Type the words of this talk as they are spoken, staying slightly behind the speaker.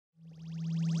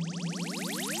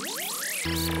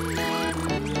What's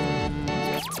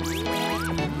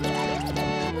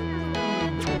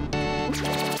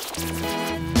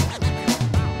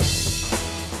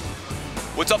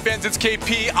up, fans? It's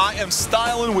KP. I am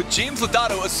stylin with James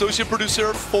Lodato, associate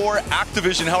producer for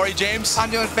Activision. How are you, James? I'm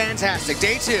doing fantastic.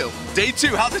 Day 2. Day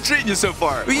 2. How's it treating you so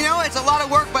far? Well, you know, it's a lot of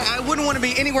work, but I wouldn't want to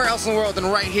be anywhere else in the world than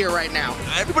right here, right now.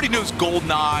 Everybody knows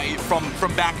GoldenEye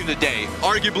from back in the day.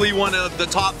 Arguably one of the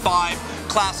top 5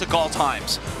 classic all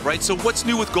times, right? So what's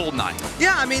new with GoldenEye?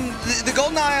 Yeah, I mean, the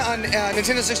GoldenEye on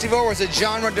Nintendo 64 was a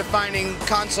genre-defining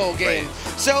console game.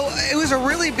 Right. So it was a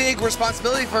really big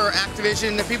responsibility for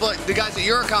Activision, the guys at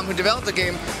Eurocom who developed the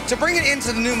game, to bring it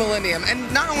into the new millennium, and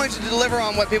not only to deliver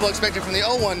on what people expected from the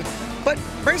old one, but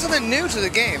bring something new to the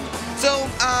game. So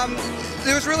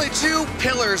there's really 2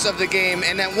 pillars of the game,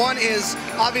 and that one is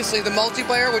obviously the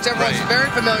multiplayer, which everyone's very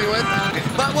familiar with.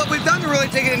 But what we've done to really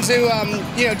take it into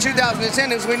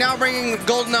 2010 is we're now bringing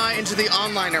GoldenEye into the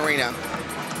online arena.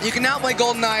 You can now play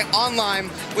GoldenEye online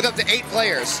with up to 8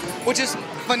 players, which is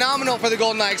phenomenal for the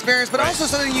GoldenEye experience, but also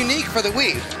something unique for the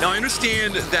Wii. Now, I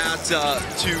understand that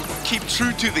to keep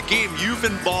true to the game, you've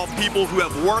involved people who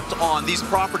have worked on these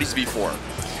properties before.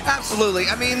 Absolutely.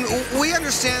 I mean, we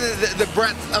understand the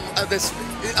breadth of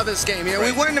this game. You know,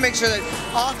 we wanted to make sure that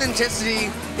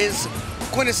authenticity is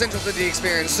quintessential to the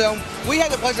experience. So we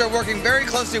had the pleasure of working very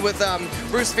closely with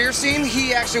Bruce Fierstein.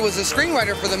 He actually was the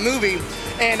screenwriter for the movie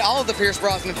and all of the Pierce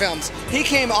Brosnan films. He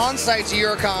came on site to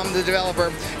Eurocom, the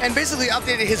developer, and basically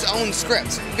updated his own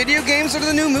script. Video games are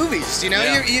the new movies. You know,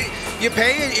 you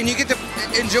pay and you get to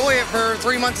enjoy it for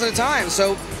 3 months at a time.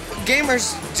 So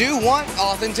gamers do want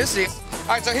authenticity.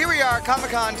 All right, so here we are,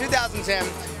 Comic-Con 2010,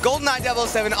 GoldenEye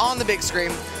 007 on the big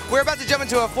screen. We're about to jump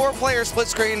into a 4-player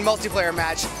split-screen multiplayer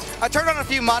match. I turned on a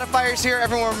few modifiers here.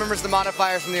 Everyone remembers the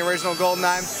modifiers from the original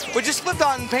GoldenEye. We just flipped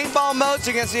on paintball mode,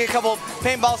 so you can see a couple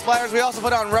paintball splatters. We also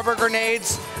put on rubber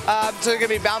grenades, so they're gonna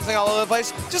be bouncing all over the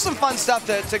place. Just some fun stuff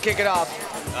to kick it off.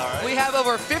 All right. We have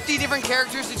over 50 different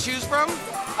characters to choose from.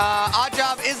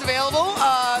 Oddjob is available,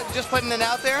 just putting it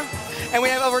out there. And we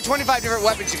have over 25 different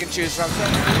weapons you can choose from.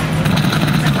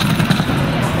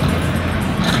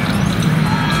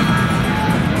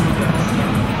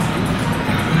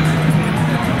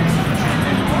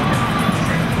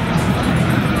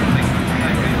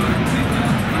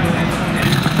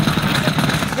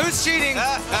 Cheating.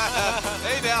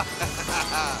 Hey now.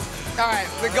 All right,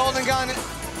 the golden gun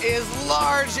is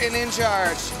large and in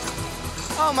charge.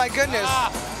 Oh my goodness.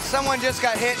 Someone just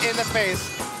got hit in the face.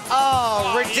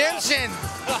 Oh, redemption.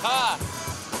 Yeah.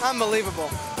 Unbelievable.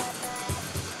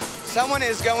 Someone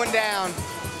is going down.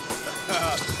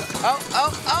 Oh,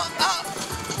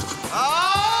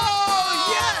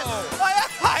 yes.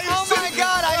 Oh my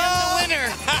God, I am the winner.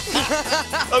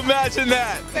 Imagine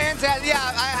that. Fantastic. Yeah,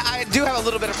 I do have a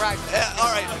little bit of practice.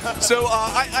 All right. So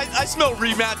I smell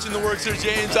rematch in the works here,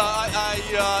 James.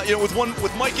 You know,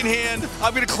 with Mike in hand,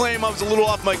 I'm gonna claim I was a little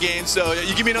off my game. So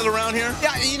you give me another round here.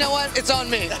 Yeah. You know what? It's on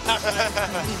me. All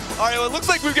right. Well, it looks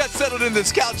like we've got settled in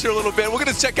this couch here a little bit. We're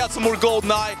gonna check out some more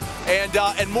GoldenEye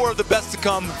and more of the best to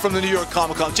come from the New York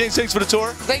Comic Con. James, thanks for the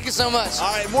tour. Thank you so much.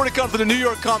 All right. More to come for the New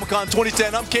York Comic Con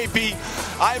 2010. I'm KP.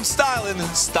 I am stylin.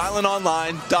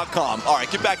 stylinonline.com. All right.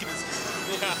 Get back in this.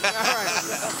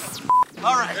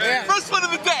 All right. Yeah. First one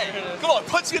of the day. Come on,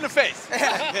 punch you in the face.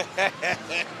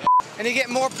 And you get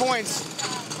more points.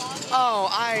 Oh,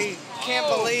 I can't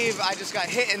believe I just got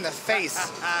hit in the face.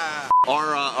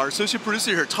 Our associate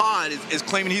producer here, Todd, is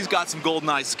claiming he's got some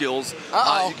GoldenEye skills.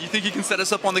 You think he can set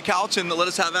us up on the couch and let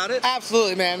us have at it?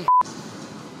 Absolutely, man.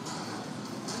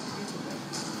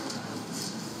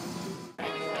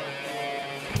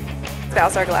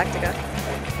 Battlestar Galactica.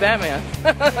 Batman.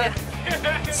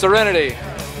 Serenity.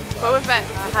 Boba Fett.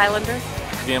 Highlander.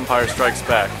 The Empire Strikes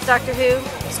Back. Doctor Who.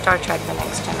 Star Trek: The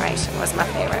Next Generation was my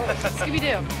favorite.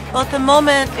 Scooby-Doo. Well, at the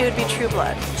moment, it would be True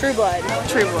Blood. True Blood.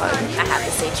 True Blood. I have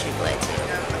to say True Blood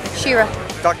too. She-Ra.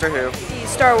 Doctor Who.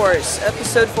 Star Wars,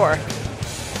 Episode 4.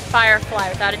 Firefly,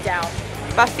 without a doubt.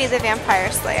 Buffy the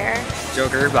Vampire Slayer.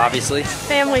 Joker, obviously.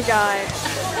 Family Guy.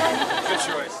 Good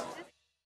choice.